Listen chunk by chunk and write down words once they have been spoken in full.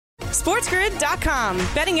SportsGrid.com.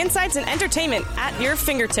 Betting insights and entertainment at your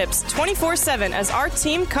fingertips 24/7 as our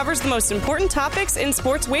team covers the most important topics in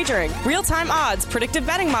sports wagering. Real-time odds, predictive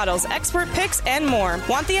betting models, expert picks, and more.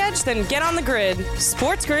 Want the edge? Then get on the grid.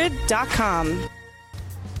 SportsGrid.com.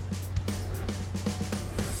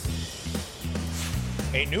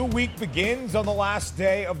 A new week begins on the last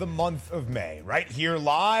day of the month of May, right here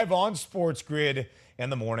live on Sports Grid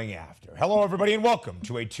and the Morning After. Hello, everybody, and welcome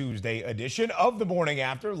to a Tuesday edition of the Morning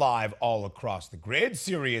After, live all across the grid.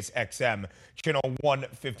 Sirius XM, channel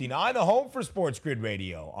 159, the home for Sports Grid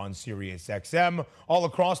Radio on Sirius XM, all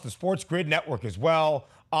across the Sports Grid network as well.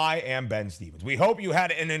 I am Ben Stevens. We hope you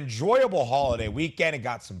had an enjoyable holiday weekend and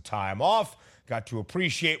got some time off, got to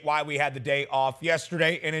appreciate why we had the day off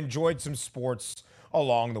yesterday, and enjoyed some sports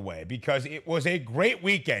along the way, because it was a great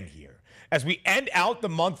weekend here as we end out the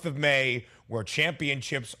month of May, where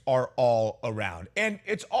championships are all around. And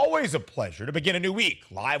it's always a pleasure to begin a new week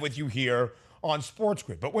live with you here on Sports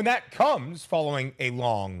Grid. But when that comes following a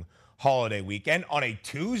long holiday weekend on a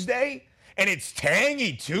Tuesday, and it's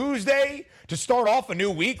Tangy Tuesday to start off a new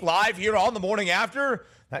week live here on the Morning After,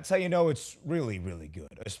 that's how you know it's really, really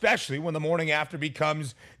good, especially when the morning after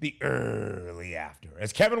becomes the early after.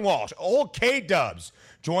 As Kevin Walsh, old K-Dubs,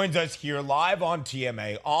 joins us here live on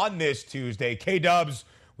TMA on this Tuesday. K-Dubs,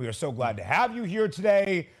 we are so glad to have you here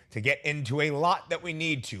today to get into a lot that we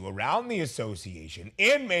need to around the association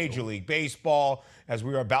in Major League Baseball as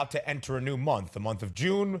we are about to enter a new month. The month of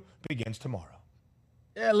June begins tomorrow.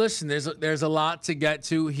 Yeah, listen, there's a lot to get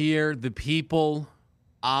to here. The people...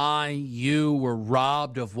 you were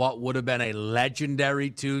robbed of what would have been a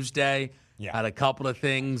legendary Tuesday. Yeah. Had a couple of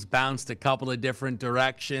things, bounced a couple of different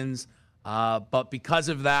directions. But because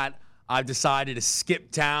of that, I've decided to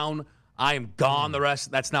skip town. I am gone the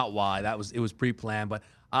rest. That's not why. It was pre-planned. But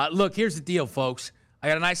look, here's the deal, folks. I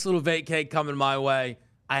got a nice little vacay coming my way.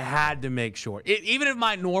 I had to make sure. Even if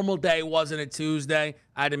my normal day wasn't a Tuesday,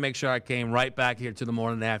 I had to make sure I came right back here to the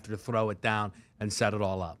Morning After to throw it down and set it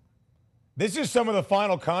all up. This is some of the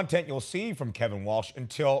final content you'll see from Kevin Walsh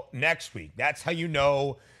until next week. That's how you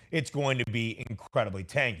know it's going to be incredibly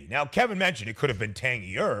tangy. Now, Kevin mentioned it could have been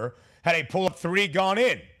tangier had a pull-up three gone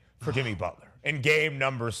in for Jimmy Butler in game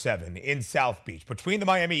number 7 in South Beach between the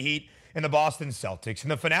Miami Heat and the Boston Celtics in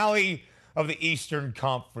the finale of the Eastern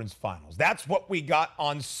Conference Finals. That's what we got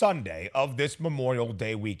on Sunday of this Memorial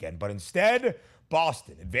Day weekend. But instead,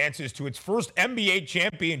 Boston advances to its first NBA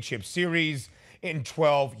championship series in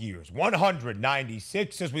 12 years.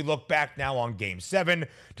 196 as we look back now on Game 7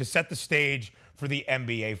 to set the stage for the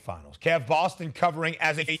NBA Finals. Kev, Boston covering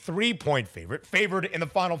as a 3-point favorite, favored in the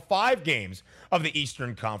final 5 games of the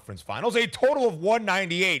Eastern Conference Finals. A total of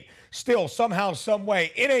 198, still somehow, some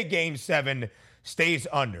way, in a Game 7, stays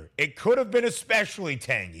under. It could have been especially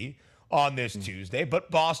tangy on this Tuesday, but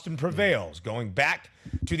Boston prevails, going back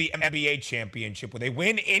to the NBA championship with a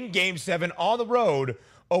win in Game 7 on the road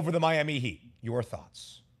over the Miami Heat. Your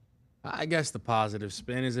thoughts? I guess the positive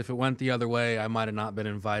spin is if it went the other way, I might have not been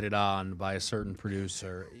invited on by a certain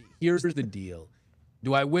producer. Here's the deal.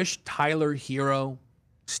 Do I wish Tyler Hero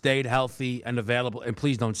stayed healthy and available? And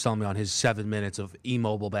please don't sell me on his 7 minutes of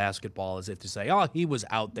e-mobile basketball as if to say, oh, he was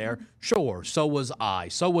out there. Sure, so was I.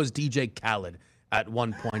 So was DJ Khaled at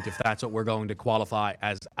one point, if that's what we're going to qualify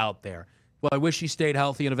as out there. Well, I wish he stayed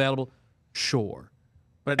healthy and available. Sure.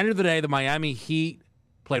 But at the end of the day, the Miami Heat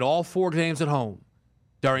played all 4 games at home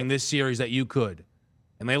during this series that you could,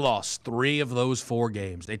 and they lost 3 of those 4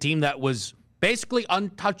 games. A team that was basically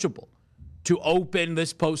untouchable to open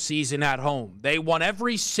this postseason at home. They won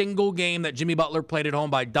every single game that Jimmy Butler played at home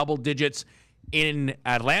by double digits in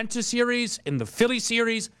Atlanta series, in the Philly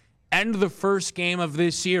series, and the first game of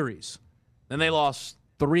this series. Then they lost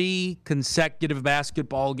 3 consecutive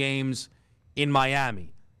basketball games in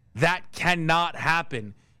Miami. That cannot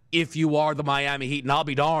happen if you are the Miami Heat. And I'll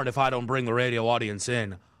be darned if I don't bring the radio audience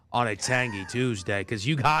in on a tangy Tuesday, because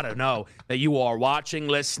you got to know that you are watching,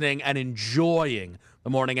 listening, and enjoying the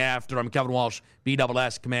Morning After. I'm Kevin Walsh.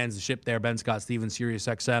 BSS commands the ship there. Ben Scott Stevens, Sirius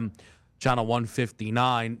XM, channel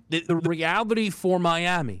 159. The reality for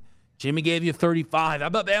Miami, Jimmy gave you 35. How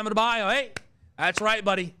about Bam Adebayo? Hey, that's right,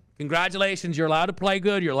 buddy. Congratulations. You're allowed to play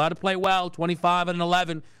good. You're allowed to play well. 25 and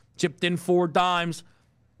 11. Chipped in 4 dimes.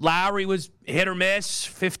 Lowry was hit or miss,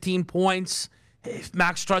 15 points.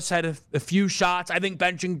 Max Struss had a few shots. I think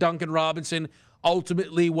benching Duncan Robinson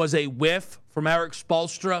ultimately was a whiff from Eric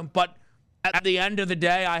Spoelstra. But at the end of the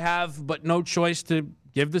day, I have but no choice to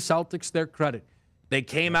give the Celtics their credit. They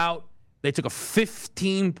came out. They took a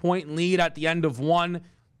 15-point lead at the end of 1.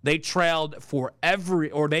 They trailed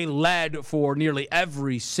they led for nearly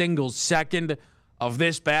every single second of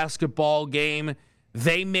this basketball game.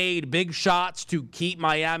 They made big shots to keep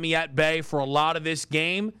Miami at bay for a lot of this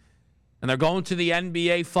game, and they're going to the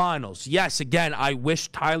NBA Finals. Yes, again, I wish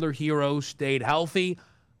Tyler Hero stayed healthy.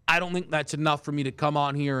 I don't think that's enough for me to come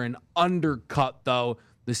on here and undercut, though,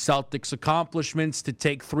 the Celtics' accomplishments. To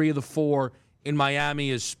take 3 of the 4 in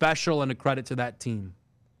Miami is special and a credit to that team.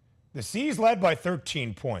 The C's led by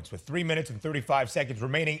 13 points with 3 minutes and 35 seconds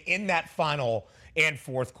remaining in that final and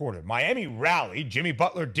fourth quarter. Miami rallied. Jimmy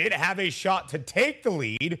Butler did have a shot to take the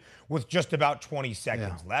lead with just about 20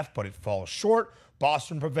 seconds left, but it falls short.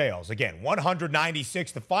 Boston prevails. Again,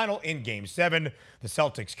 196, the final in Game 7. The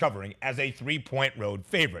Celtics covering as a 3-point road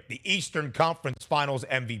favorite. The Eastern Conference Finals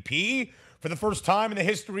MVP for the first time in the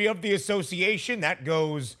history of the association. That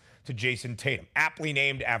goes to Jason Tatum, aptly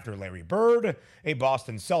named after Larry Bird. A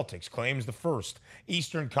Boston Celtics claims the first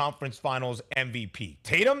Eastern Conference Finals MVP.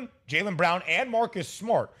 Tatum, Jaylen Brown, and Marcus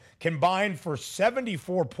Smart combined for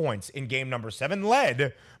 74 points in game number 7,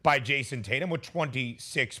 led by Jason Tatum with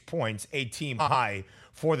 26 points, a team high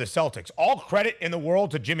for the Celtics. All credit in the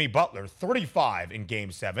world to Jimmy Butler, 35 in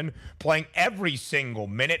game 7, playing every single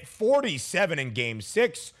minute, 47 in game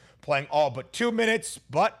 6, playing all but 2 minutes,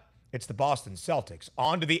 but it's the Boston Celtics.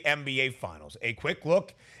 On to the NBA Finals. A quick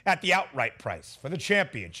look at the outright price for the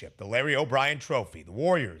championship, the Larry O'Brien Trophy. The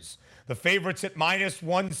Warriors, the favorites at minus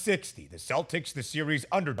 160. The Celtics, the series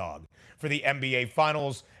underdog for the NBA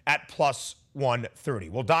Finals at plus 130.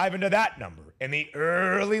 We'll dive into that number in the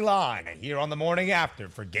early line here on the morning after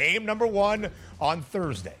for game number 1 on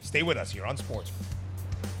Thursday. Stay with us here on Sports.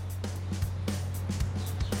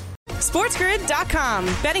 SportsGrid.com.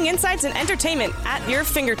 Betting insights and entertainment at your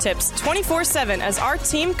fingertips 24/7 as our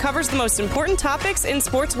team covers the most important topics in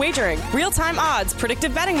sports wagering. Real-time odds,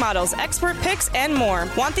 predictive betting models, expert picks, and more.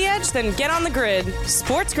 Want the edge? Then get on the grid.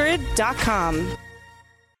 SportsGrid.com.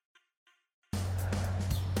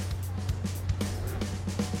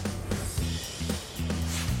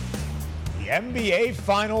 The NBA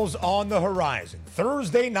Finals on the horizon.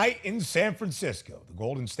 Thursday night in San Francisco. The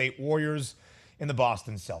Golden State Warriors in the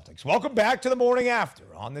Boston Celtics. Welcome back to the morning after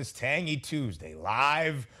on this tangy Tuesday,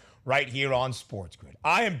 live right here on Sports Grid.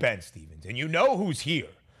 I am Ben Stevens, and you know who's here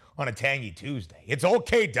on a tangy Tuesday. It's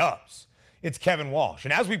OK Dubs. It's Kevin Walsh.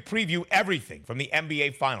 And as we preview everything from the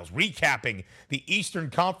NBA Finals, recapping the Eastern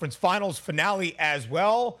Conference Finals finale as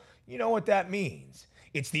well, you know what that means.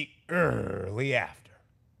 It's the early after.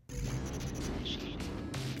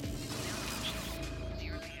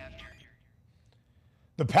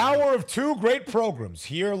 The power of 2 great programs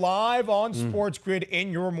here live on Sports Grid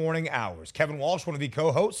in your morning hours. Kevin Walsh, one of the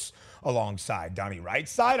co-hosts, alongside Donnie Wright,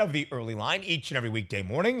 side of the early line each and every weekday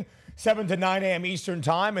morning, 7 to 9 a.m. Eastern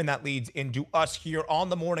time, and that leads into us here on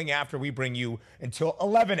the morning after. We bring you until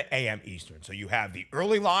 11 a.m. Eastern. So you have the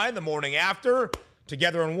early line, the morning after,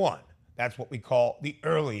 together in one. That's what we call the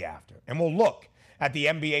early after. And we'll look at the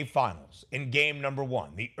NBA Finals in game number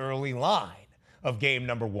 1, the early line of game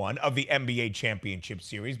number 1 of the NBA Championship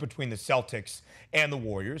Series between the Celtics and the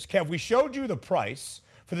Warriors. Kev, we showed you the price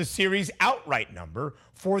for the series outright number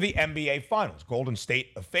for the NBA Finals. Golden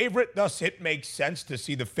State a favorite, thus it makes sense to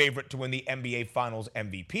see the favorite to win the NBA Finals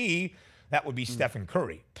MVP. That would be Stephen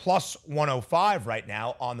Curry, plus 105 right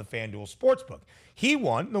now on the FanDuel Sportsbook. He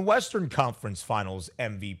won the Western Conference Finals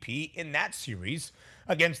MVP in that series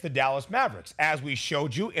against the Dallas Mavericks. As we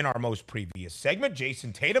showed you in our most previous segment,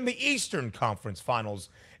 Jason Tatum, the Eastern Conference Finals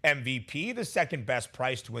MVP, the second best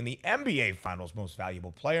price to win the NBA Finals Most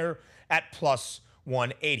Valuable Player at plus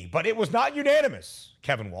 180. But it was not unanimous,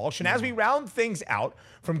 Kevin Walsh. And as we round things out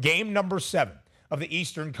from game number 7 of the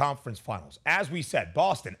Eastern Conference Finals, as we said,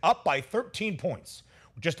 Boston up by 13 points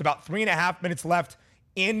with just about 3.5 minutes left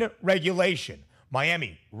in regulation.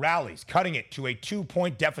 Miami rallies, cutting it to a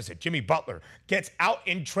 2-point deficit. Jimmy Butler gets out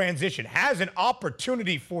in transition, has an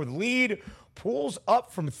opportunity for the lead, pulls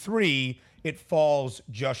up from 3. It falls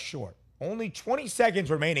just short. Only 20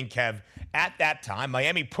 seconds remaining, Kev, at that time.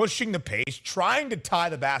 Miami pushing the pace, trying to tie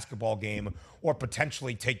the basketball game or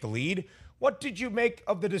potentially take the lead. What did you make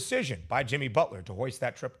of the decision by Jimmy Butler to hoist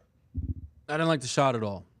that triple? I didn't like the shot at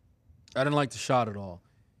all.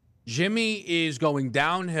 Jimmy is going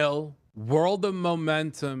downhill. World of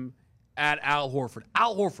momentum at Al Horford.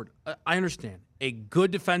 Al Horford, I understand, a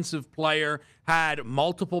good defensive player, had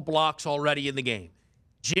multiple blocks already in the game.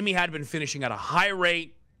 Jimmy had been finishing at a high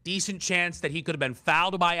rate, decent chance that he could have been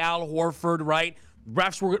fouled by Al Horford, right?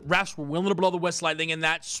 Refs were willing to blow the whistle, I think, in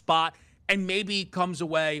that spot, and maybe he comes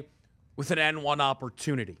away with an N1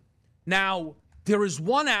 opportunity. Now, there is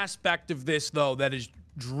one aspect of this, though, that is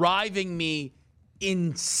driving me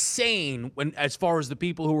insane as far as the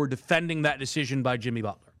people who were defending that decision by Jimmy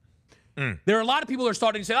Butler. There are a lot of people who are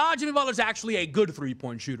starting to say, Jimmy Butler's actually a good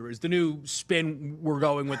three-point shooter, is the new spin we're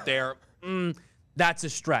going with there. That's a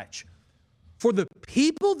stretch. For the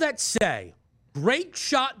people that say, great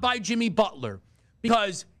shot by Jimmy Butler,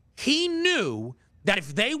 because he knew that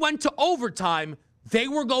if they went to overtime, they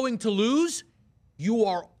were going to lose, you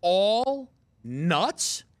are all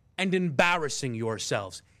nuts and embarrassing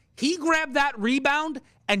yourselves. He grabbed that rebound,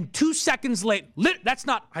 and 2 seconds later, that's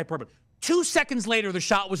not hyperbole, 2 seconds later, the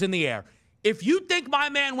shot was in the air. If you think my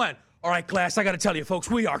man went, all right, class, I got to tell you, folks,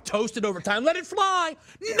 we are toasted overtime. Let it fly.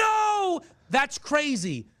 No, that's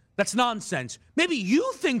crazy. That's nonsense. Maybe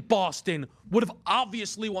you think Boston would have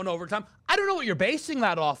obviously won overtime. I don't know what you're basing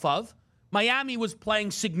that off of. Miami was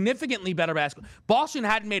playing significantly better basketball. Boston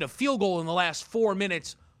hadn't made a field goal in the last 4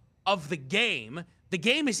 minutes of the game. The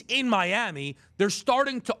game is in Miami. They're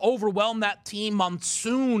starting to overwhelm that team.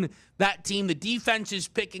 Monsoon, that team. The defense is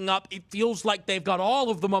picking up. It feels like they've got all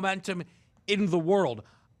of the momentum in the world.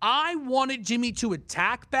 I wanted Jimmy to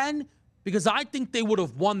attack, Ben, because I think they would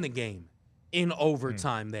have won the game in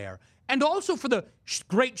overtime there. And also for the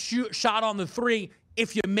great shot on the three,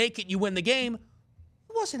 if you make it, you win the game.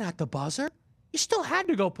 It wasn't at the buzzer. You still had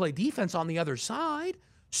to go play defense on the other side.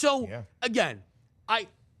 So, again,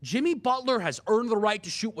 Jimmy Butler has earned the right to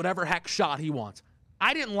shoot whatever heck shot he wants.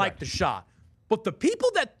 I didn't like the shot. But the people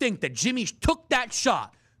that think that Jimmy took that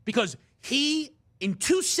shot because he, in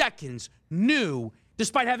 2 seconds, knew,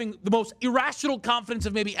 despite having the most irrational confidence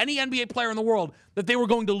of maybe any NBA player in the world, that they were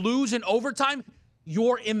going to lose in overtime,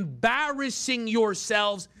 you're embarrassing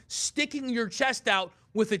yourselves, sticking your chest out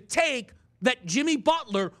with a take that Jimmy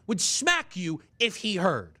Butler would smack you if he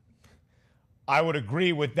heard. I would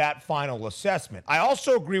agree with that final assessment. I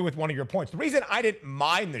also agree with one of your points. The reason I didn't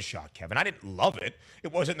mind the shot, Kevin, I didn't love it.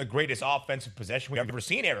 It wasn't the greatest offensive possession we've ever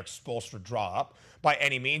seen Eric Spoelstra draw up by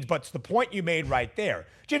any means, but it's the point you made right there.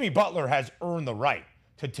 Jimmy Butler has earned the right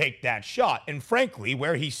to take that shot. And frankly,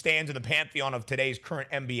 where he stands in the pantheon of today's current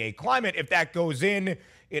NBA climate, if that goes in,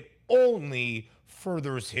 it only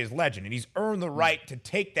furthers his legend. And he's earned the right to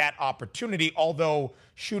take that opportunity, although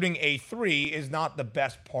shooting a three is not the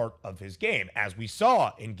best part of his game. As we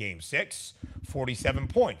saw in Game 6, 47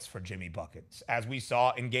 points for Jimmy Buckets. As we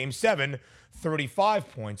saw in Game 7,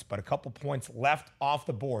 35 points, but a couple points left off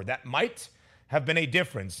the board. That might have been a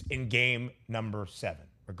difference in game number 7.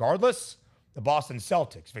 Regardless, the Boston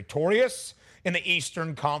Celtics, victorious in the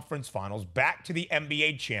Eastern Conference Finals, back to the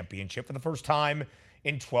NBA championship for the first time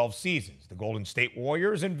in 12 seasons. The Golden State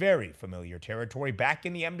Warriors, in very familiar territory, back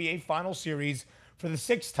in the NBA Finals Series for the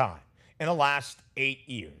 6th time in the last 8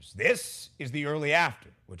 years. This is the early after,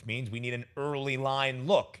 which means we need an early line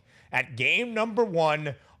look at game number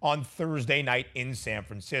 1 on Thursday night in San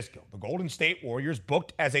Francisco. The Golden State Warriors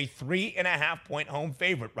booked as a 3.5-point home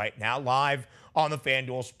favorite right now, live on the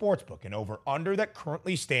FanDuel Sportsbook, an over-under that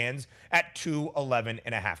currently stands at 211.5.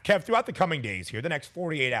 Kev, throughout the coming days here, the next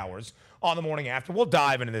 48 hours on the morning after, we'll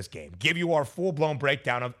dive into this game, give you our full-blown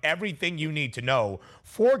breakdown of everything you need to know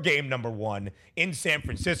for game number 1 in San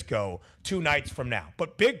Francisco 2 nights from now.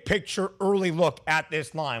 But big picture, early look at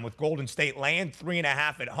this line with Golden State laying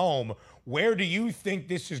 3.5 at home. Where do you think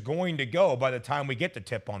this is going to go by the time we get to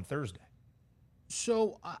tip on Thursday?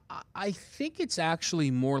 So I think it's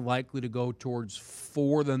actually more likely to go towards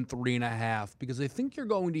 4 than 3.5 because I think you're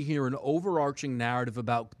going to hear an overarching narrative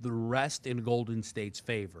about the rest in Golden State's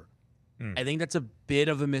favor. I think that's a bit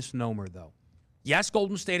of a misnomer, though. Yes,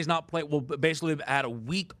 Golden State has not played, well, basically had a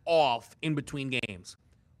week off in between games.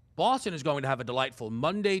 Boston is going to have a delightful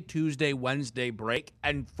Monday, Tuesday, Wednesday break,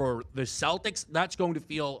 and for the Celtics, that's going to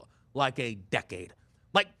feel like a decade.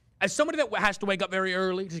 Like, as somebody that has to wake up very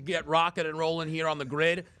early to get rocking and rolling here on the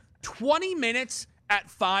grid, 20 minutes at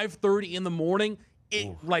 5:30 in the morning, it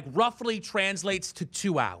like roughly translates to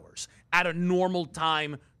 2 hours at a normal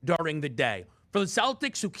time during the day. For the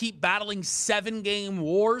Celtics who keep battling 7-game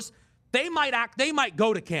wars, they might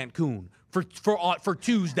go to Cancun for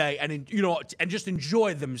Tuesday and just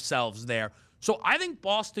enjoy themselves there. So I think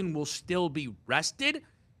Boston will still be rested.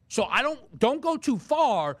 So I don't go too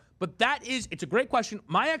far, but it's a great question.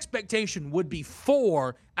 My expectation would be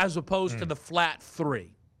 4 as opposed to the flat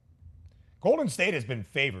 3. Golden State has been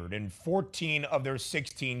favored in 14 of their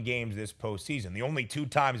 16 games this postseason. The only 2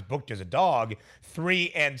 times booked as a dog,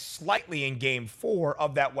 3 and slightly in Game 4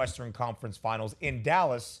 of that Western Conference Finals in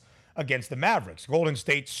Dallas against the Mavericks. Golden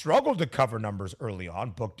State struggled to cover numbers early on,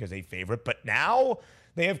 booked as a favorite, but now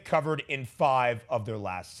they have covered in 5 of their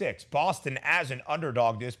last 6. Boston, as an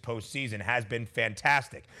underdog this postseason, has been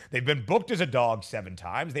fantastic. They've been booked as a dog 7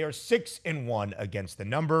 times. They are 6-1 against the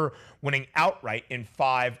number, winning outright in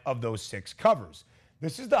 5 of those 6 covers.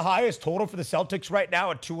 This is the highest total for the Celtics right now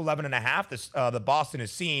at 211.5. The Boston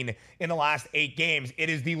has seen in the last 8 games. It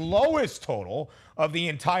is the lowest total of the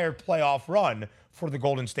entire playoff run for the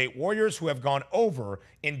Golden State Warriors, who have gone over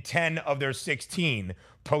in 10 of their 16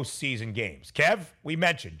 postseason games. Kev, we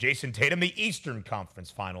mentioned Jason Tatum, the Eastern Conference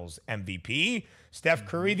Finals MVP. Steph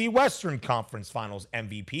Curry, the Western Conference Finals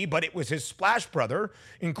MVP, but it was his splash brother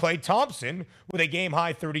in Klay Thompson with a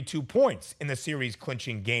game-high 32 points in the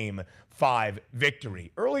series-clinching Game 5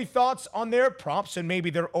 victory. Early thoughts on their props and maybe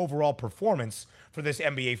their overall performance for this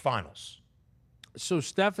NBA Finals? So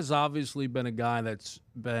Steph has obviously been a guy that's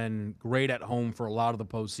been great at home for a lot of the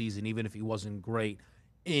postseason, even if he wasn't great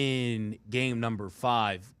in game number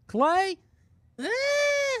 5. Klay,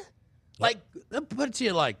 like, I'll put it to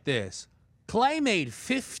you like this. Klay made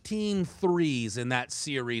 15 threes in that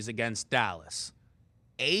series against Dallas.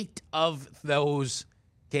 8 of those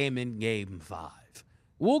came in game 5.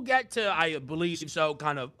 We'll get to, I believe so,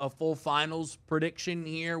 kind of a full finals prediction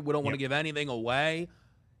here. We don't want to give anything away.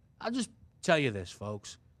 I'll just tell you this,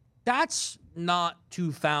 folks. That's not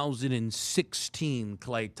 2016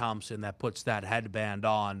 Klay Thompson that puts that headband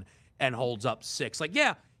on and holds up 6. Like,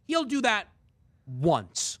 yeah, he'll do that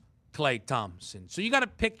once, Klay Thompson. So you got to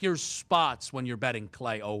pick your spots when you're betting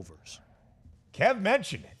Klay overs. Kev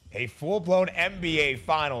mentioned it. A full-blown NBA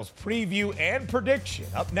Finals preview and prediction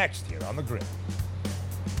up next here on The Grid.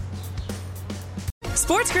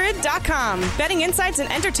 SportsGrid.com. Betting insights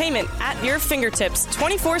and entertainment at your fingertips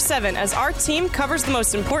 24/7 as our team covers the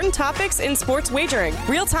most important topics in sports wagering.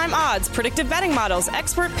 Real-time odds, predictive betting models,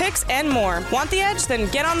 expert picks, and more. Want the edge? Then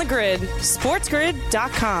get on the grid.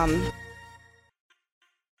 SportsGrid.com.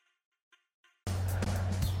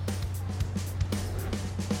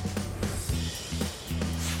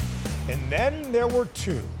 And then there were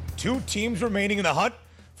two teams remaining in the hunt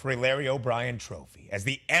for a Larry O'Brien trophy as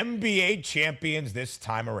the NBA champions this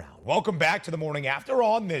time around. Welcome back to the morning after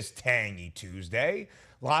on this tangy Tuesday,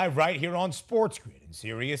 live right here on Sports Grid and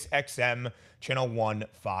Sirius XM channel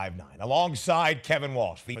 159. Alongside Kevin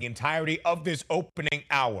Walsh, for the entirety of this opening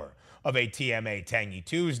hour of a TMA Tangy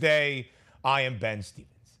Tuesday, I am Ben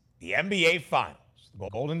Stevens. The NBA Finals, the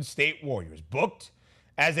Golden State Warriors booked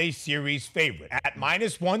as a series favorite at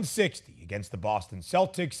 -160 against the Boston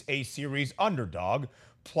Celtics, a series underdog,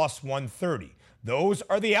 +130. Those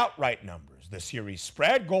are the outright numbers. The series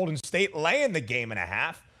spread, Golden State laying the game and a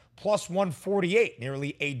half, +148,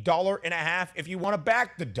 nearly $1.50 if you want to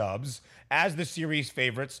back the Dubs as the series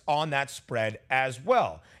favorites on that spread as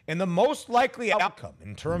well. And the most likely outcome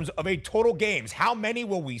in terms of a total games, how many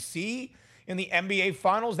will we see in the NBA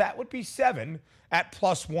Finals? That would be 7 at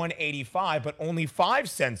 +185, but only 5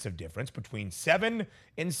 cents of difference between 7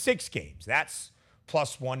 and 6 games. That's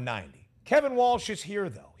 +190. Kevin Walsh is here,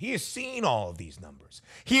 though. He has seen all of these numbers.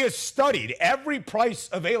 He has studied every price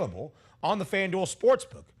available on the FanDuel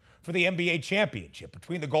Sportsbook for the NBA championship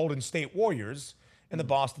between the Golden State Warriors and the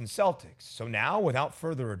Boston Celtics. So now, without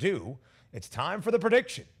further ado, it's time for the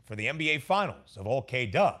prediction for the NBA Finals of OK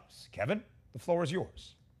Dubs. Kevin, the floor is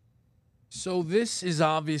yours. So this is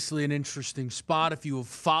obviously an interesting spot. If you have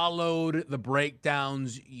followed the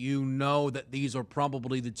breakdowns, you know that these are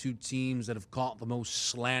probably the two teams that have caught the most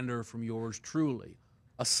slander from yours truly.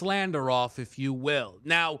 A slander off, if you will.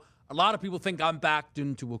 Now, a lot of people think I'm backed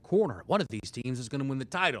into a corner. One of these teams is going to win the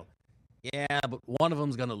title. Yeah, but one of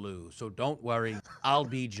them's going to lose. So don't worry. I'll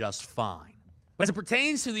be just fine. But as it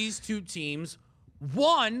pertains to these two teams,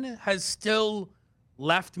 one has still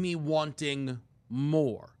left me wanting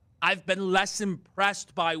more. I've been less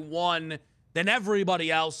impressed by one than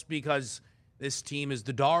everybody else because this team is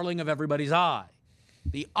the darling of everybody's eye.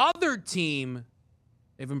 The other team,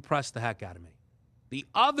 they've impressed the heck out of me. The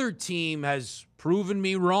other team has proven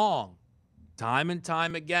me wrong time and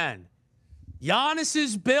time again. Giannis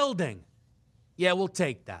is building. Yeah, we'll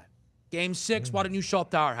take that. Game 6, why don't you show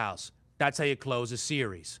up to our house? That's how you close a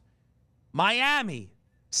series. Miami,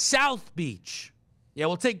 South Beach. Yeah,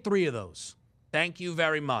 we'll take 3 of those. Thank you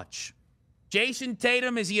very much. Jason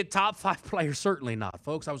Tatum, is he a top 5 player? Certainly not,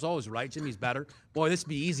 folks. I was always right. Jimmy's better. Boy, this would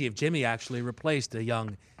be easy if Jimmy actually replaced a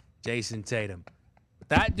young Jason Tatum. But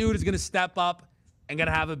that dude is going to step up and going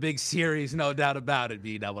to have a big series, no doubt about it,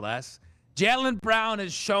 BSS. Jaylen Brown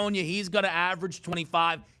has shown you he's going to average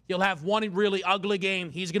 25. He'll have one really ugly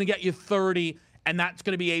game. He's going to get you 30, and that's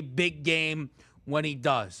going to be a big game when he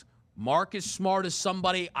does. Marcus Smart is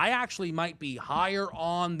somebody I actually might be higher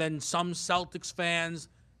on than some Celtics fans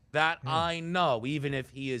that I know, even if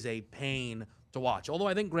he is a pain to watch. Although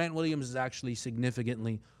I think Grant Williams is actually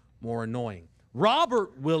significantly more annoying.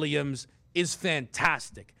 Robert Williams is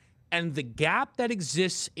fantastic. And the gap that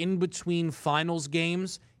exists in between finals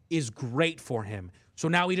games is great for him. So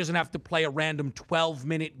now he doesn't have to play a random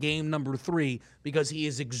 12-minute game number 3 because he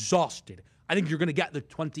is exhausted. I think you're going to get the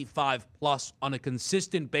 25-plus on a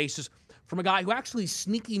consistent basis from a guy who actually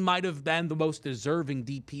sneaky might have been the most deserving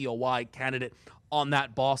DPOY candidate on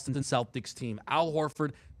that Boston Celtics team. Al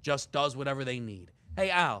Horford just does whatever they need. Hey,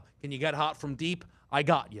 Al, can you get hot from deep? I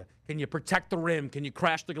got you. Can you protect the rim? Can you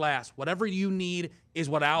crash the glass? Whatever you need is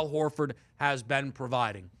what Al Horford has been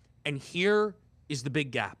providing. And here is the big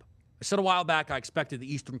gap. I said a while back I expected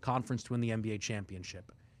the Eastern Conference to win the NBA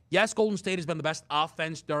championship. Yes, Golden State has been the best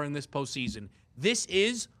offense during this postseason. This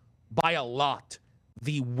is, by a lot,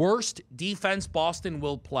 the worst defense Boston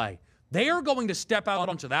will play. They are going to step out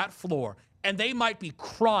onto that floor, and they might be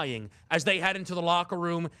crying as they head into the locker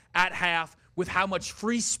room at half with how much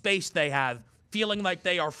free space they have, feeling like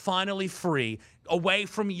they are finally free, away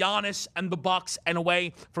from Giannis and the Bucks and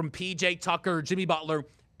away from PJ Tucker, Jimmy Butler,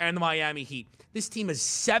 and the Miami Heat. This team is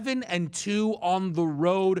 7-2 on the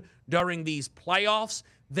road during these playoffs.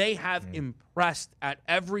 They have impressed at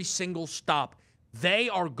every single stop. They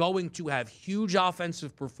are going to have huge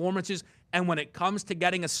offensive performances, and when it comes to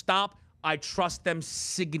getting a stop, I trust them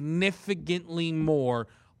significantly more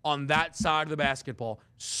on that side of the basketball.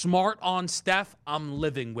 Smart on Steph, I'm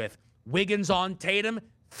living with. Wiggins on Tatum,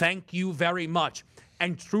 thank you very much.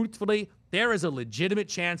 And truthfully, there is a legitimate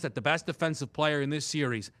chance that the best defensive player in this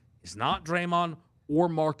series is not Draymond or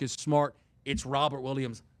Marcus Smart. It's Robert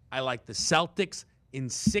Williams. I like the Celtics in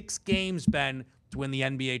 6 games, Ben, to win the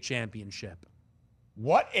NBA championship.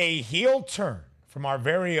 What a heel turn from our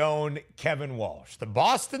very own Kevin Walsh. The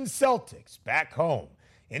Boston Celtics back home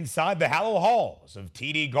inside the hallowed halls of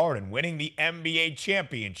TD Garden, winning the NBA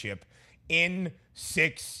championship in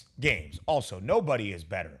 6 games. Also, nobody is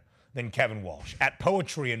better than Kevin Walsh at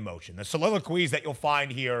Poetry in Motion, the soliloquies that you'll find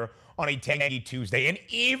here on a 1080 Tuesday. And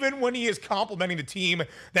even when he is complimenting the team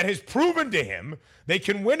that has proven to him they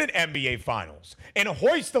can win an NBA Finals and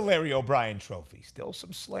hoist the Larry O'Brien trophy, still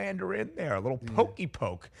some slander in there, a little pokey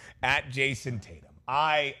poke at Jason Tatum.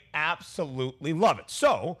 I absolutely love it.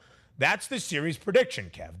 So that's the series prediction,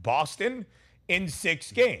 Kev. Boston in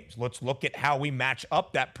 6 games. Let's look at how we match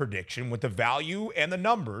up that prediction with the value and the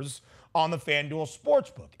numbers on the FanDuel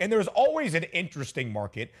Sportsbook. And there's always an interesting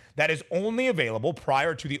market that is only available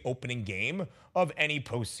prior to the opening game of any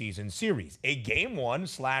postseason series. A Game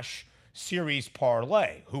 1/series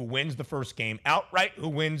parlay. Who wins the first game outright? Who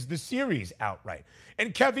wins the series outright?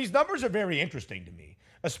 And Kev, these numbers are very interesting to me,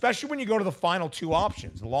 especially when you go to the final 2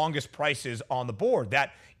 options, the longest prices on the board,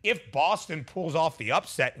 that if Boston pulls off the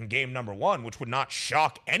upset in game number 1, which would not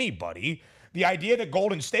shock anybody, the idea that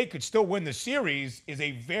Golden State could still win the series is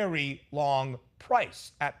a very long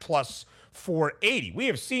price at plus 480. We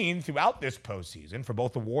have seen throughout this postseason for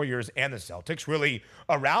both the Warriors and the Celtics, really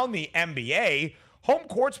around the NBA, home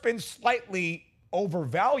court's been slightly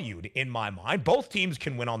overvalued in my mind. Both teams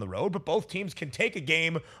can win on the road, but both teams can take a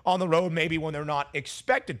game on the road maybe when they're not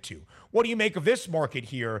expected to. What do you make of this market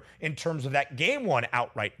here in terms of that game 1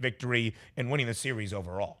 outright victory and winning the series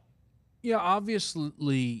overall? Yeah,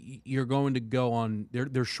 obviously you're going to go on,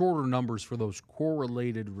 they're shorter numbers for those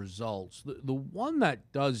correlated results. The one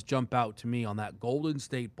that does jump out to me on that Golden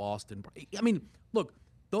State Boston, I mean, look,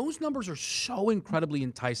 those numbers are so incredibly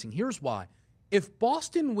enticing. Here's why. If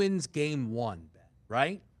Boston wins game 1,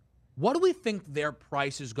 right, what do we think their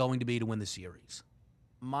price is going to be to win the series?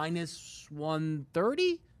 Minus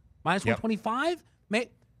 130? Minus 125?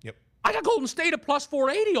 Yep. I got Golden State at plus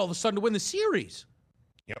 480 all of a sudden to win the series.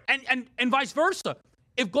 Yep. And vice versa.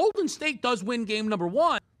 If Golden State does win game number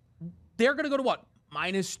 1, they're going to go to what?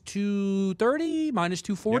 Minus 230, minus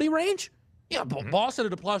 240 range? Yeah, Boston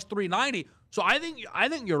at a plus 390. So I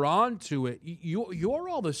think you're on to it. You're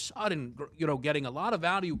all of a sudden, getting a lot of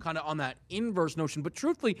value kind of on that inverse notion. But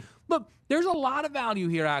truthfully, look, there's a lot of value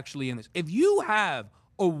here actually in this. If you have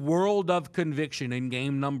a world of conviction in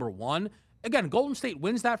game number 1, again, Golden State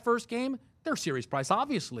wins that first game, their series price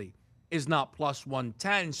obviously is not plus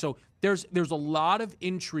 110. So there's a lot of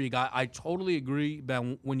intrigue. I totally agree,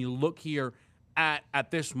 Ben, when you look here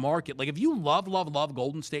at this market. Like if you love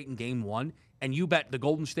Golden State in game 1 and you bet the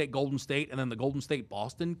Golden State, and then the Golden State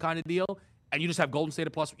Boston kind of deal, and you just have Golden State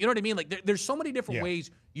at plus, you know what I mean? Like there's so many different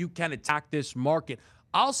ways you can attack this market.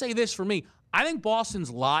 I'll say this for me. I think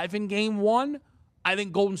Boston's live in game 1. I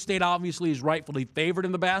think Golden State obviously is rightfully favored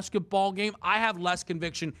in the basketball game. I have less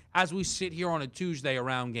conviction as we sit here on a Tuesday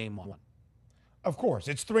around game 1. Of course,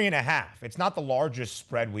 it's 3.5. It's not the largest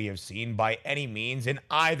spread we have seen by any means in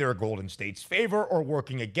either Golden State's favor or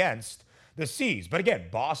working against the C's. But again,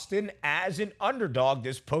 Boston as an underdog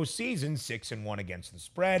this postseason, 6-1 against the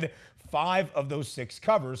spread, 5 of those 6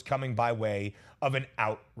 covers coming by way of an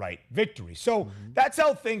outright victory. So that's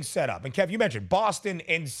how things set up. And Kev, you mentioned Boston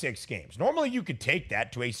in 6 games. Normally you could take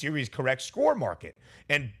that to a series correct score market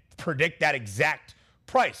and predict that exact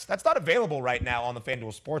price. That's not available right now on the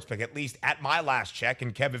FanDuel Sportsbook, at least at my last check.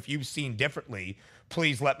 And Kev, if you've seen differently,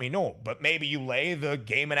 please let me know. But maybe you lay the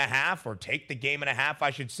game and a half, or take the game and a half, I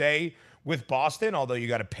should say, with Boston, although you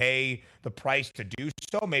got to pay the price to do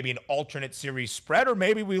so. Maybe an alternate series spread, or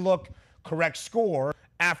maybe we look correct score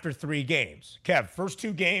after 3 games. Kev, first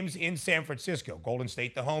 2 games in San Francisco, Golden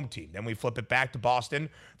State the home team. Then we flip it back to Boston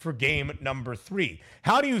for game number 3.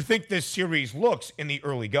 How do you think this series looks in the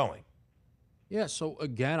early going? Yeah, so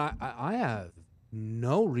again, I have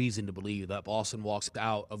no reason to believe that Boston walks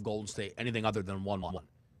out of Golden State anything other than 1-1.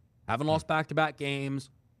 Haven't lost back-to-back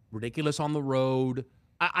games, ridiculous on the road.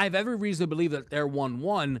 I have every reason to believe that they're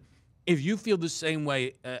 1-1. If you feel the same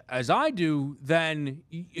way as I do, then,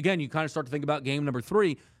 again, you kind of start to think about game number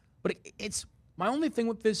 3. But it's my only thing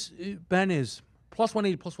with this, Ben, is plus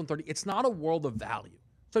 180, plus 130. It's not a world of value.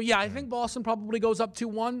 So, yeah, I think Boston probably goes up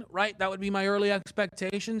 2-1, right? That would be my early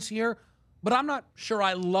expectations here. But I'm not sure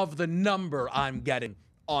I love the number I'm getting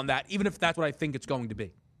on that, even if that's what I think it's going to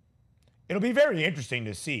be. It'll be very interesting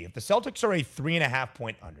to see. If the Celtics are a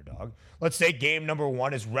 3.5-point underdog, let's say game number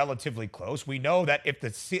 1 is relatively close, we know that if the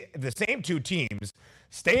same 2 teams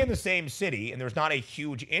stay in the same city and there's not a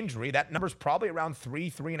huge injury, that number's probably around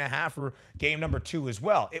 3.5 for game number 2 as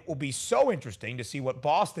well. It will be so interesting to see what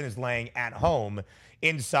Boston is laying at home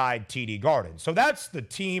inside TD Garden. So that's the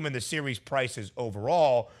team and the series prices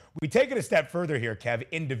overall. We take it a step further here, Kev,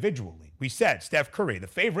 individually. We said Steph Curry, the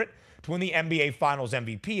favorite to win the NBA Finals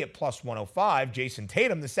MVP at plus 105. Jason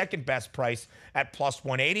Tatum, the second best price at plus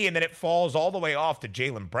 180. And then it falls all the way off to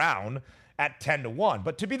Jaylen Brown at 10-1.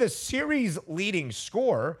 But to be the series leading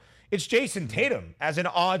scorer, it's Jason Tatum as an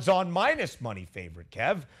odds-on minus money favorite,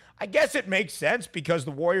 Kev. I guess it makes sense because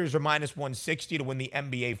the Warriors are minus 160 to win the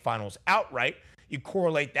NBA Finals outright. You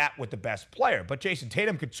correlate that with the best player. But Jason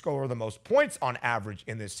Tatum could score the most points on average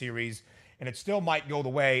in this series, and it still might go the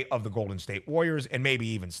way of the Golden State Warriors and maybe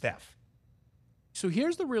even Steph. So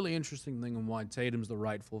here's the really interesting thing on why Tatum's the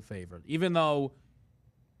rightful favorite. Even though,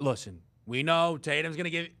 listen, we know Tatum's going to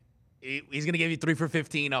give you 3 for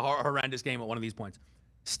 15, a horrendous game at one of these points.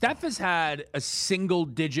 Steph has had a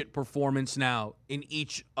single-digit performance now in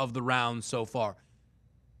each of the rounds so far.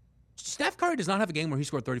 Steph Curry does not have a game where he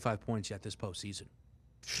scored 35 points yet this postseason.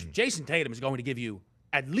 Jason Tatum is going to give you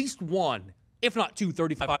at least 1, if not 2,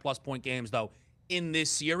 35-plus point games, though, in this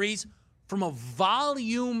series. From a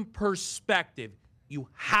volume perspective, you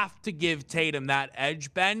have to give Tatum that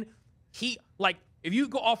edge, Ben. If you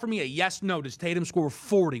go offer me a yes-no, does Tatum score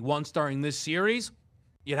 40 once during this series?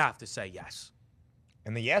 You'd have to say yes.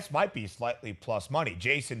 And the yes might be slightly plus money.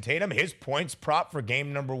 Jason Tatum, his points prop for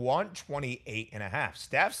game number 1, 28.5.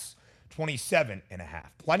 Steph's 27.5.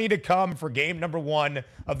 Plenty to come for game number 1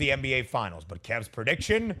 of the NBA Finals. But Kev's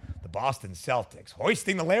prediction, the Boston Celtics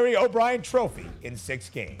hoisting the Larry O'Brien Trophy in 6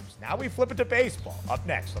 games. Now we flip it to baseball. Up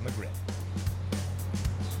next on the grid.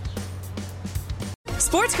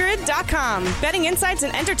 SportsGrid.com. Betting insights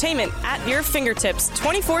and entertainment at your fingertips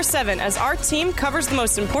 24/7 as our team covers the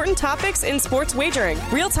most important topics in sports wagering.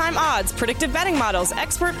 Real-time odds, predictive betting models,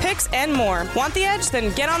 expert picks, and more. Want the edge?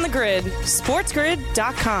 Then get on the grid.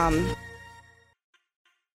 SportsGrid.com.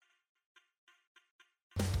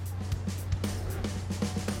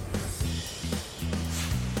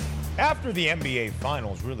 After the NBA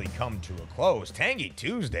Finals really come to a close, Tangy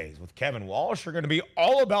Tuesdays with Kevin Walsh are going to be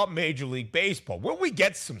all about Major League Baseball. Will we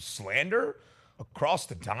get some slander across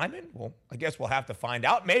the diamond? Well, I guess we'll have to find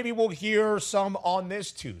out. Maybe we'll hear some on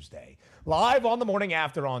this Tuesday. Live on the morning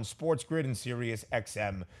after on Sports Grid and Sirius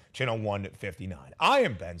XM Channel 159. I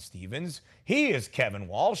am Ben Stevens. He is Kevin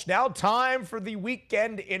Walsh. Now time for the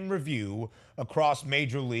weekend in review across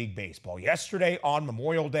Major League Baseball. Yesterday on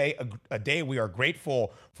Memorial Day, a day we are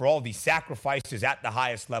grateful for all the sacrifices at the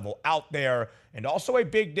highest level out there, and also a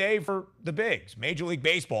big day for the bigs. Major League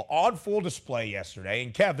Baseball on full display yesterday.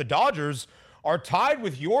 And Kev, the Dodgers are tied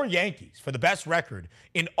with your Yankees for the best record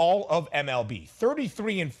in all of MLB.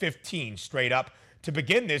 33-15 straight up to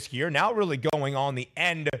begin this year. Now really going on the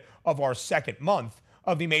end of our second month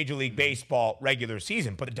of the Major League Baseball regular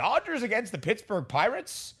season. But the Dodgers against the Pittsburgh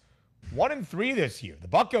Pirates, 1-3 this year. The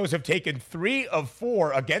Buccos have taken 3 of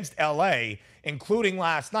 4 against LA, including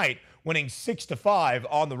last night, winning 6-5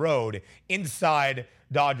 on the road inside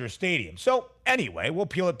Dodger Stadium. So anyway, we'll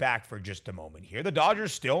peel it back for just a moment here. The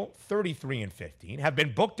Dodgers still 33-15, have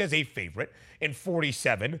been booked as a favorite in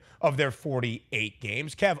 47 of their 48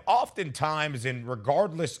 games. Kev, oftentimes, and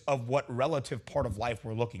regardless of what relative part of life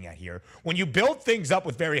we're looking at here, when you build things up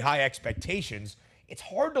with very high expectations, it's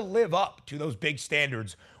hard to live up to those big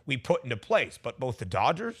standards we put into place. But both the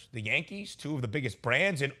Dodgers, the Yankees, two of the biggest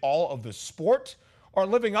brands in all of the sport, are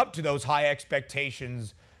living up to those high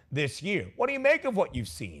expectations this year. What do you make of what you've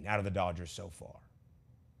seen out of the Dodgers so far?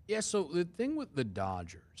 Yeah, so the thing with the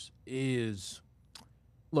Dodgers is,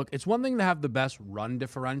 look, it's one thing to have the best run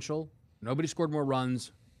differential. Nobody scored more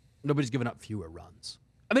runs. Nobody's given up fewer runs.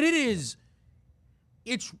 I mean,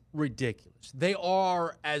 it's ridiculous. They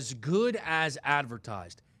are as good as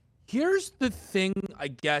advertised. Here's the thing, I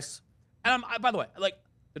guess, and by the way, like,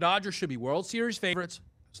 the Dodgers should be World Series favorites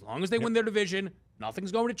as long as they win their division.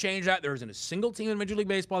 Nothing's going to change that. There isn't a single team in Major League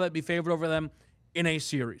Baseball that'd be favored over them in a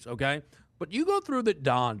series, okay? But you go through the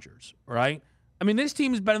Dodgers, right? I mean, this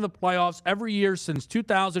team has been in the playoffs every year since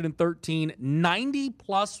 2013,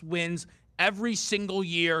 90-plus wins every single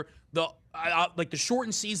year. The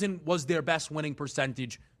shortened season was their best winning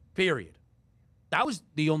percentage, period. That was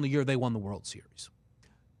the only year they won the World Series.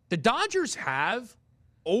 The Dodgers have,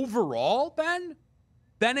 overall,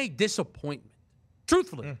 been a disappointment.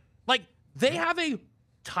 Truthfully. Like, they have a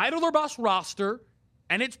title or bust roster,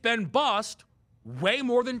 and it's been bust way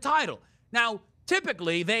more than title. Now,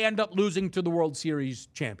 typically, they end up losing to the World Series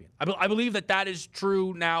champion. I believe that is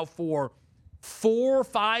true now for 4 or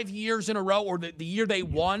 5 years in a row, or the year they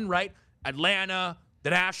won, right? Atlanta,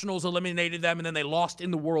 the Nationals eliminated them, and then they lost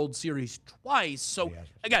in the World Series twice. So,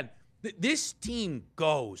 again, this team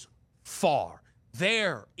goes far.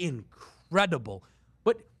 They're incredible.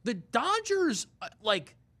 But the Dodgers,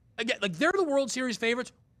 again, they're the World Series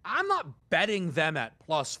favorites. I'm not betting them at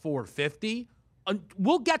plus 450.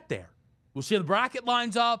 We'll get there. We'll see how the bracket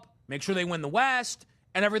lines up, make sure they win the West,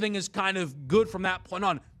 and everything is kind of good from that point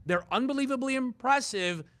on. They're unbelievably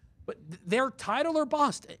impressive, but they're title or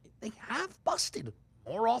bust. They have busted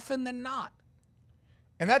more often than not.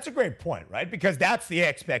 And that's a great point, right? Because that's the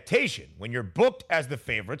expectation. When you're booked as the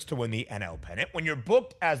favorites to win the NL pennant, when you're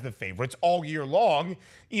booked as the favorites all year long,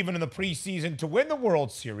 even in the preseason to win the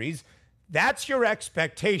World Series, that's your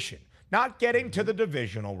expectation. Not getting to the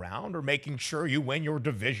divisional round or making sure you win your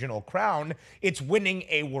divisional crown. It's winning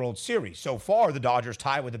a World Series. So far, the Dodgers,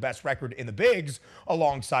 tie with the best record in the bigs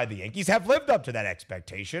alongside the Yankees, have lived up to that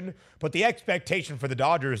expectation. But the expectation for the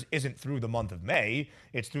Dodgers isn't through the month of May.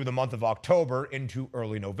 It's through the month of October into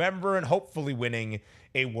early November and hopefully winning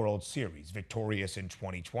a World Series. Victorious in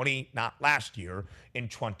 2020, not last year, in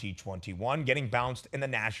 2021, getting bounced in the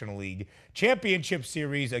National League Championship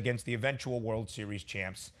Series against the eventual World Series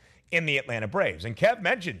champs in the Atlanta Braves. And Kev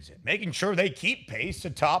mentions it, making sure they keep pace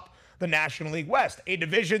atop the National League West, a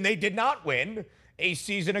division they did not win a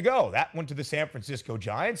season ago. That went to the San Francisco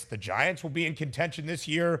Giants. The Giants will be in contention this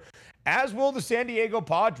year, as will the San Diego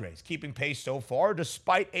Padres, keeping pace so far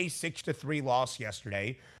despite a 6-3 loss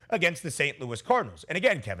yesterday against the St. Louis Cardinals. And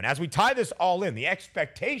again, Kevin, as we tie this all in, the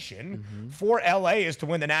expectation for LA is to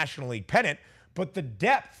win the National League pennant, but the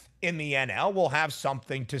depth in the NL will have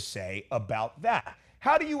something to say about that.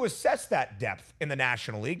 How do you assess that depth in the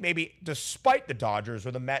National League, maybe despite the Dodgers or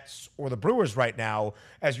the Mets or the Brewers right now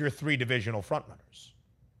as your 3 divisional frontrunners?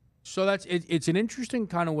 So it's an interesting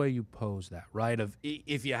kind of way you pose that, right? Of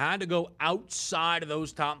if you had to go outside of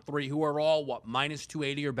those top 3, who are all, minus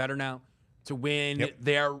 280 or better now, to win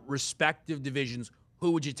their respective divisions, who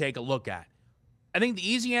would you take a look at? I think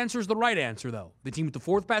the easy answer is the right answer, though. The team with the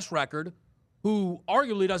 4th best record, who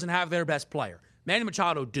arguably doesn't have their best player. Manny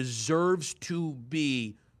Machado deserves to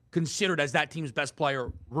be considered as that team's best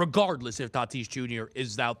player, regardless if Tatis Jr.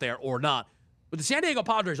 is out there or not. But the San Diego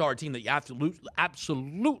Padres are a team that you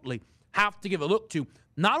absolutely have to give a look to,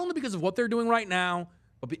 not only because of what they're doing right now,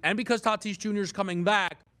 and because Tatis Jr. is coming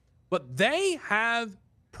back, but they have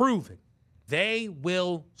proven they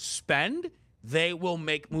will spend, they will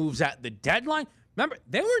make moves at the deadline. Remember,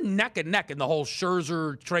 they were neck and neck in the whole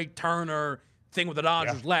Scherzer, Trey Turner thing with the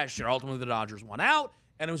Dodgers last year. Ultimately, the Dodgers won out,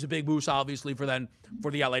 and it was a big boost, obviously, for the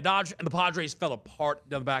LA Dodgers, and the Padres fell apart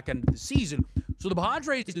down the back end of the season. So the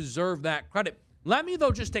Padres deserve that credit. Let me,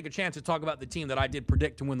 though, just take a chance to talk about the team that I did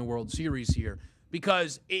predict to win the World Series here,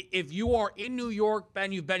 because if you are in New York,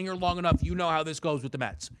 Ben, you've been here long enough, you know how this goes with the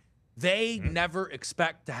Mets. They never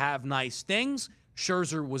expect to have nice things.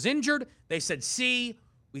 Scherzer was injured. They said, see,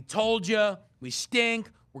 we told you, we stink,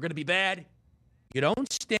 we're going to be bad. You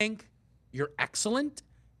don't stink. You're excellent.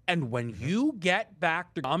 And when you get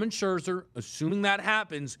back to Scherzer, assuming that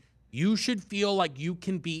happens, You should feel like you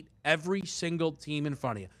can beat every single team in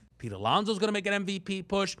front of you. Pete Alonso's going to make an MVP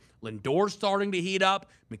push. Lindor's starting to heat up.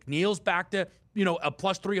 McNeil's back to, a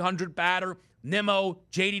plus 300 batter. Nimmo,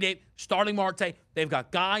 J.D. Dave, starting Marte. They've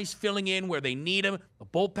got guys filling in where they need them. The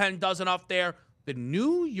bullpen does enough there. The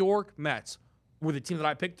New York Mets were the team that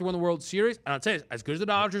I picked to win the World Series. And I'll tell you, as good as the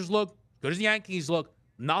Dodgers look, as good as the Yankees look,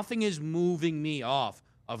 nothing is moving me off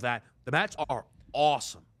of that. The Mets are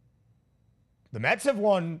awesome. The Mets have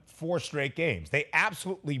won 4 straight games. They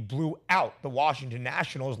absolutely blew out the Washington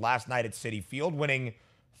Nationals last night at Citi Field, winning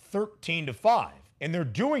 13-5. And they're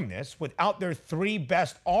doing this without their 3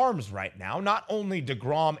 best arms right now. Not only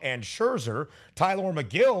DeGrom and Scherzer, Tyler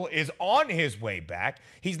McGill is on his way back.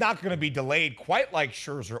 He's not going to be delayed quite like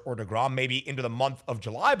Scherzer or DeGrom, maybe into the month of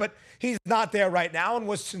July, but he's not there right now and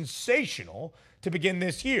was sensational to begin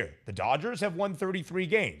this year. The Dodgers have won 33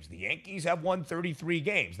 games. The Yankees have won 33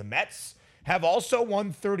 games. The Mets have also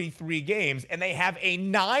won 33 games, and they have a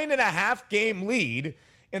 9.5 game lead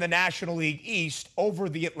in the National League East over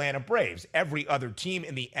the Atlanta Braves. Every other team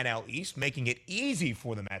in the NL East making it easy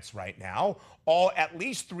for the Mets right now, all at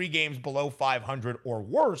least 3 games below 500 or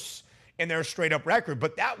worse in their straight-up record.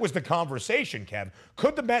 But that was the conversation, Kev.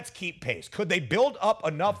 Could the Mets keep pace? Could they build up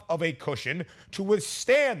enough of a cushion to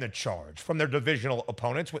withstand the charge from their divisional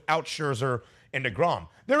opponents without Scherzer and DeGrom?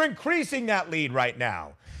 They're increasing that lead right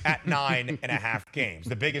now at 9.5 games,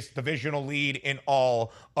 the biggest divisional lead in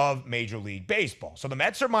all of Major League Baseball. So the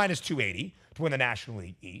Mets are minus 280 to win the National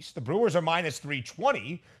League East. The Brewers are minus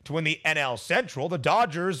 320 to win the NL Central. The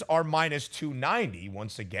Dodgers are minus 290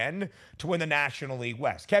 once again to win the National League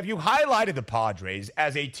West. Kev, you highlighted the Padres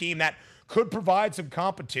as a team that could provide some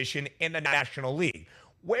competition in the National League.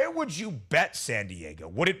 Where would you bet San Diego?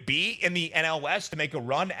 Would it be in the NL West to make a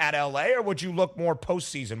run at LA, or would you look more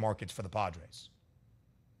postseason markets for the Padres?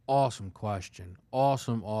 Awesome question.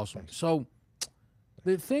 Awesome. So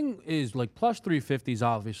the thing is, like, plus 350 is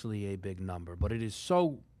obviously a big number, but it is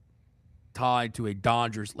so tied to a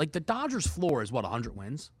Dodgers. Like, the Dodgers floor is, 100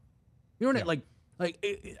 wins? You know what I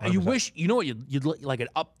mean? You wish, you'd like an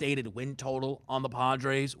updated win total on the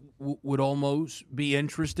Padres would almost be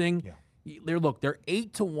interesting. Yeah. They're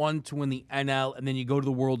 8-1 to win the NL, and then you go to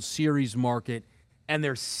the World Series market, and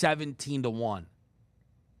they're 17-1.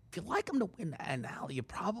 If you like them to win the NL, you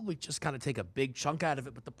probably just got to take a big chunk out of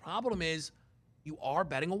it. But the problem is, you are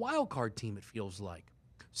betting a wild card team, it feels like.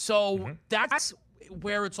 So that's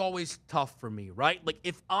where it's always tough for me, right? Like,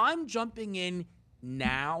 if I'm jumping in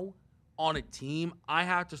now on a team, I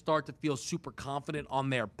have to start to feel super confident on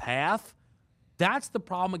their path. That's the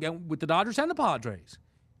problem, again, with the Dodgers and the Padres,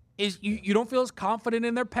 is you don't feel as confident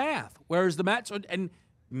in their path. Whereas the Mets, and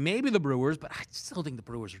maybe the Brewers, but I still think the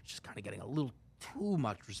Brewers are just kind of getting a little too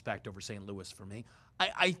much respect over St. Louis for me.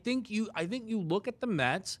 I think you look at the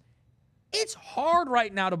Mets. It's hard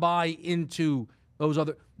right now to buy into those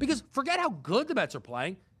other, because forget how good the Mets are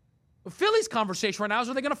playing. The Phillies conversation right now is,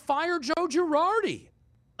 are they going to fire Joe Girardi?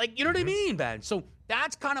 Like, you know what I mean, Ben? So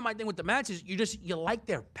that's kind of my thing with the Mets, is you like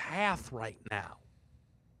their path right now.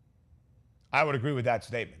 I would agree with that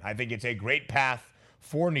statement. I think it's a great path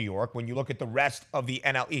for New York. When you look at the rest of the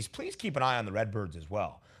NL East, please keep an eye on the Redbirds as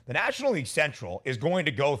well. The National League Central is going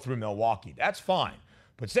to go through Milwaukee. That's fine.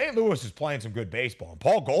 But St. Louis is playing some good baseball. And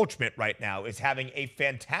Paul Goldschmidt right now is having a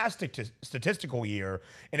fantastic statistical year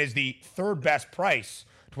and is the 3rd best price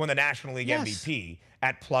to win the National League MVP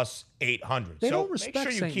at plus 800. They so don't respect make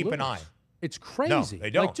sure you St. keep Louis. an eye. It's crazy. No, they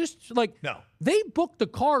don't. They booked the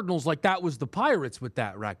Cardinals like that was the Pirates with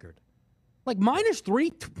that record. Like, minus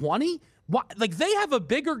 320? Like, they have a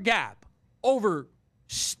bigger gap over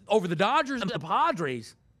the Dodgers and the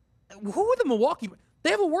Padres. Who are the Milwaukee? They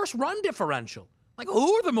have a worse run differential. Like,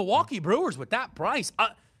 who are the Milwaukee Brewers with that price?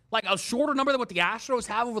 Like, a shorter number than what the Astros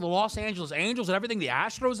have over the Los Angeles Angels and everything the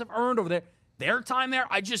Astros have earned over their time there.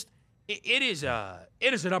 It is a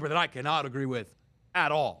number that I cannot agree with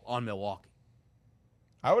at all on Milwaukee.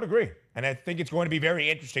 I would agree. And I think it's going to be very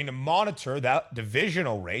interesting to monitor that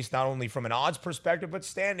divisional race, not only from an odds perspective, but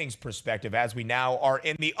standings perspective, as we now are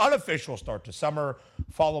in the unofficial start to summer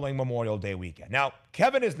following Memorial Day weekend. Now,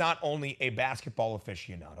 Kevin is not only a basketball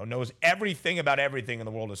aficionado, knows everything about everything in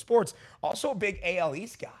the world of sports, also a big AL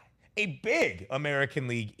East guy, a big American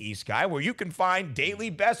League East guy, where you can find daily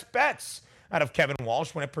best bets out of Kevin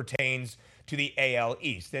Walsh when it pertains to the AL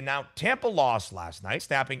East. And now Tampa lost last night,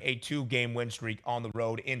 snapping a 2-game win streak on the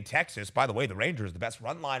road in Texas. By the way, the Rangers, the best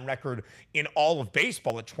run line record in all of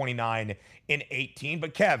baseball at 29-18.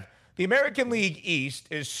 But Kev, the American League East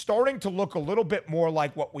is starting to look a little bit more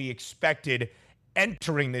like what we expected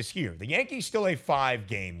entering this year. The Yankees still a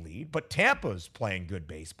 5-game lead, but Tampa's playing good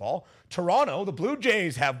baseball. Toronto, the Blue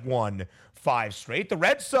Jays have won 5 straight. The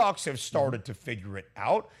Red Sox have started to figure it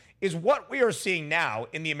out. Is what we are seeing now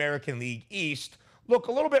in the American League East look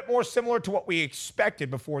a little bit more similar to what we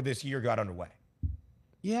expected before this year got underway?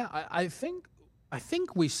 Yeah, I think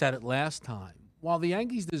we said it last time. While the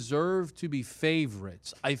Yankees deserve to be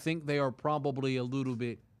favorites, I think they are probably a little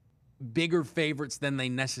bit bigger favorites than they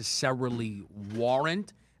necessarily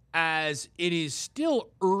warrant, as it is still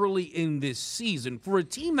early in this season. For a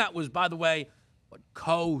team that was, by the way,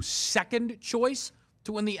 second choice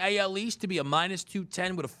to win the AL East, to be a minus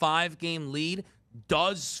 210 with a 5-game lead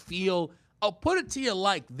does feel, I'll put it to you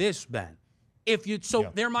like this, Ben.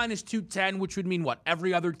 They're minus 210, which would mean what?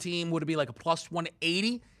 Every other team would be like a plus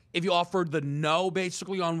 180 if you offered the no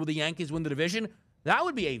basically on will the Yankees win the division. That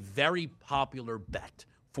would be a very popular bet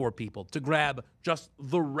for people to grab just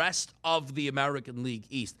the rest of the American League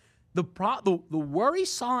East. The worry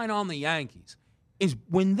sign on the Yankees is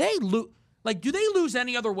when they lose. Like, do they lose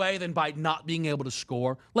any other way than by not being able to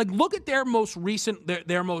score? Like, look at their most recent,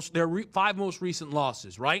 their 5 most recent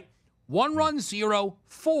losses, right? 1 run, 0,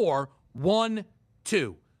 4, 1,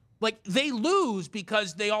 2. Like, they lose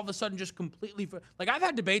because they all of a sudden just completely, like, I've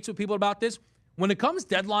had debates with people about this. When it comes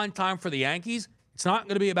deadline time for the Yankees, it's not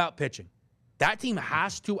going to be about pitching. That team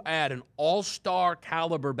has to add an all-star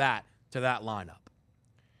caliber bat to that lineup.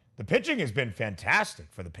 The pitching has been fantastic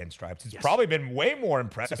for the Pinstripes. It's probably been way more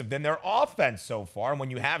impressive than their offense so far. And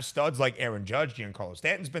when you have studs like Aaron Judge, Giancarlo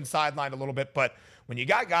Stanton's been sidelined a little bit, but when you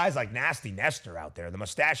got guys like Nasty Nestor out there, the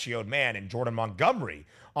mustachioed man, and Jordan Montgomery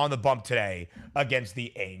on the bump today against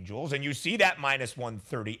the Angels, and you see that minus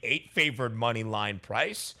 138 favored money line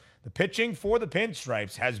price, the pitching for the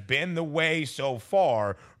Pinstripes has been the way so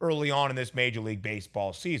far early on in this Major League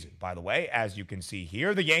Baseball season. By the way, as you can see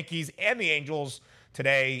here, the Yankees and the Angels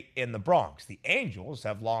today in the Bronx. The Angels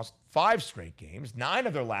have lost 5 straight games, 9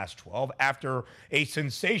 of their last 12, after a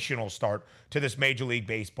sensational start to this Major League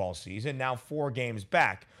Baseball season, now 4 games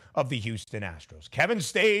back of the Houston Astros. Kevin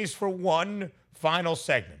stays for one final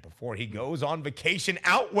segment before he goes on vacation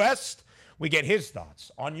out west. We get his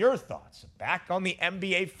thoughts on your thoughts back on the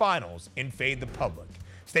NBA Finals in Fade the Public.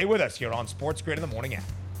 Stay with us here on Sports Grid in the morning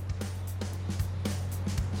after.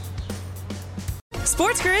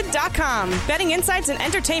 SportsGrid.com. Betting insights and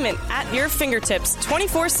entertainment at your fingertips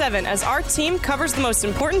 24/7 as our team covers the most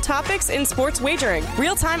important topics in sports wagering.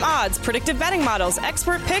 Real-time odds, predictive betting models,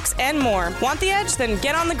 expert picks, and more. Want the edge? Then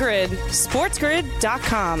get on the grid.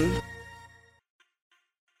 SportsGrid.com.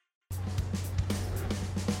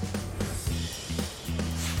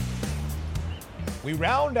 We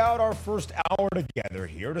round out our first hour together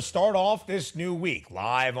here to start off this new week,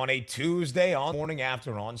 live on a Tuesday on morning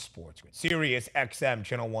after on Sports Grid. Sirius XM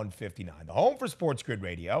Channel 159, the home for Sports Grid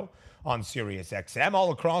Radio on Sirius XM,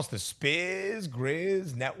 all across the Spiz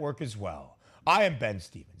Grizz network as well. I am Ben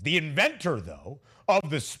Stevens. The inventor, though,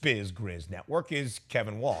 of the Spiz Grizz network is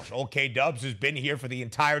Kevin Walsh. Old K-Dubs has been here for the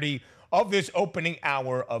entirety of this opening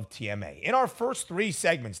hour of TMA. In our first 3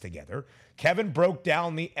 segments together, Kevin broke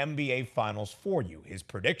down the NBA Finals for you. His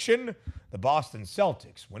prediction, the Boston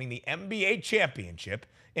Celtics winning the NBA championship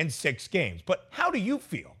in 6 games. But how do you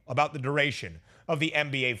feel about the duration of the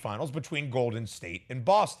NBA Finals between Golden State and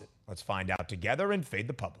Boston? Let's find out together and Fade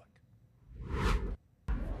the Public.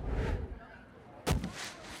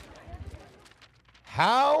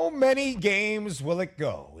 How many games will it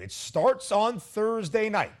go? It starts on Thursday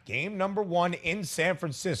night. Game number 1 in San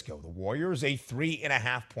Francisco. The Warriors a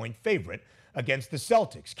 3.5-point favorite against the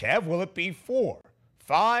Celtics. Kev, will it be 4,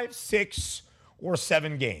 5, 6, or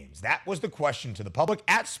 7 games? That was the question to the public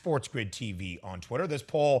at SportsGrid TV on Twitter. This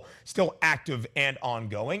poll still active and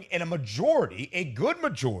ongoing. And a good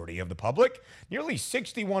majority of the public, nearly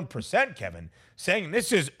 61%, Kevin, saying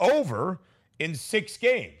this is over in 6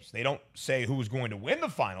 games. They don't say who's going to win the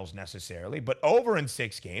finals necessarily, but over in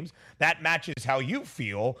 6 games. That matches how you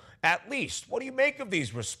feel, at least. What do you make of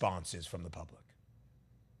these responses from the public?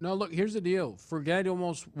 No, look, here's the deal. Forget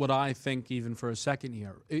almost what I think even for a second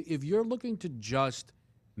here. If you're looking to just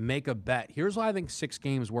make a bet, here's why I think 6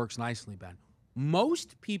 games works nicely, Ben.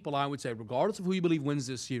 Most people, I would say, regardless of who you believe wins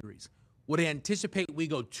this series, would anticipate we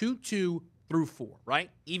go 2-2 through 4,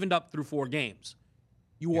 right? Evened up through 4 games.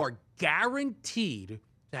 You are guaranteed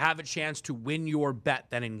to have a chance to win your bet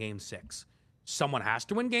then in Game 6. Someone has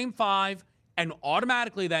to win Game 5, and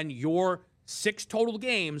automatically then your 6 total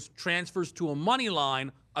games transfers to a money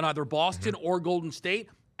line on either Boston or Golden State,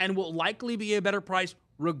 and will likely be a better price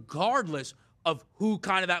regardless of who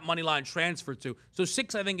kind of that money line transferred to. So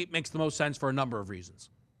 6, I think it makes the most sense for a number of reasons.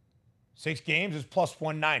 6 games is plus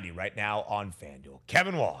 190 right now on FanDuel.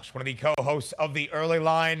 Kevin Walsh, one of the co-hosts of the Early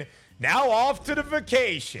Line, now off to the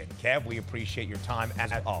vacation. Kev, we appreciate your time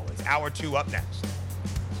as always. Hour 2 up next.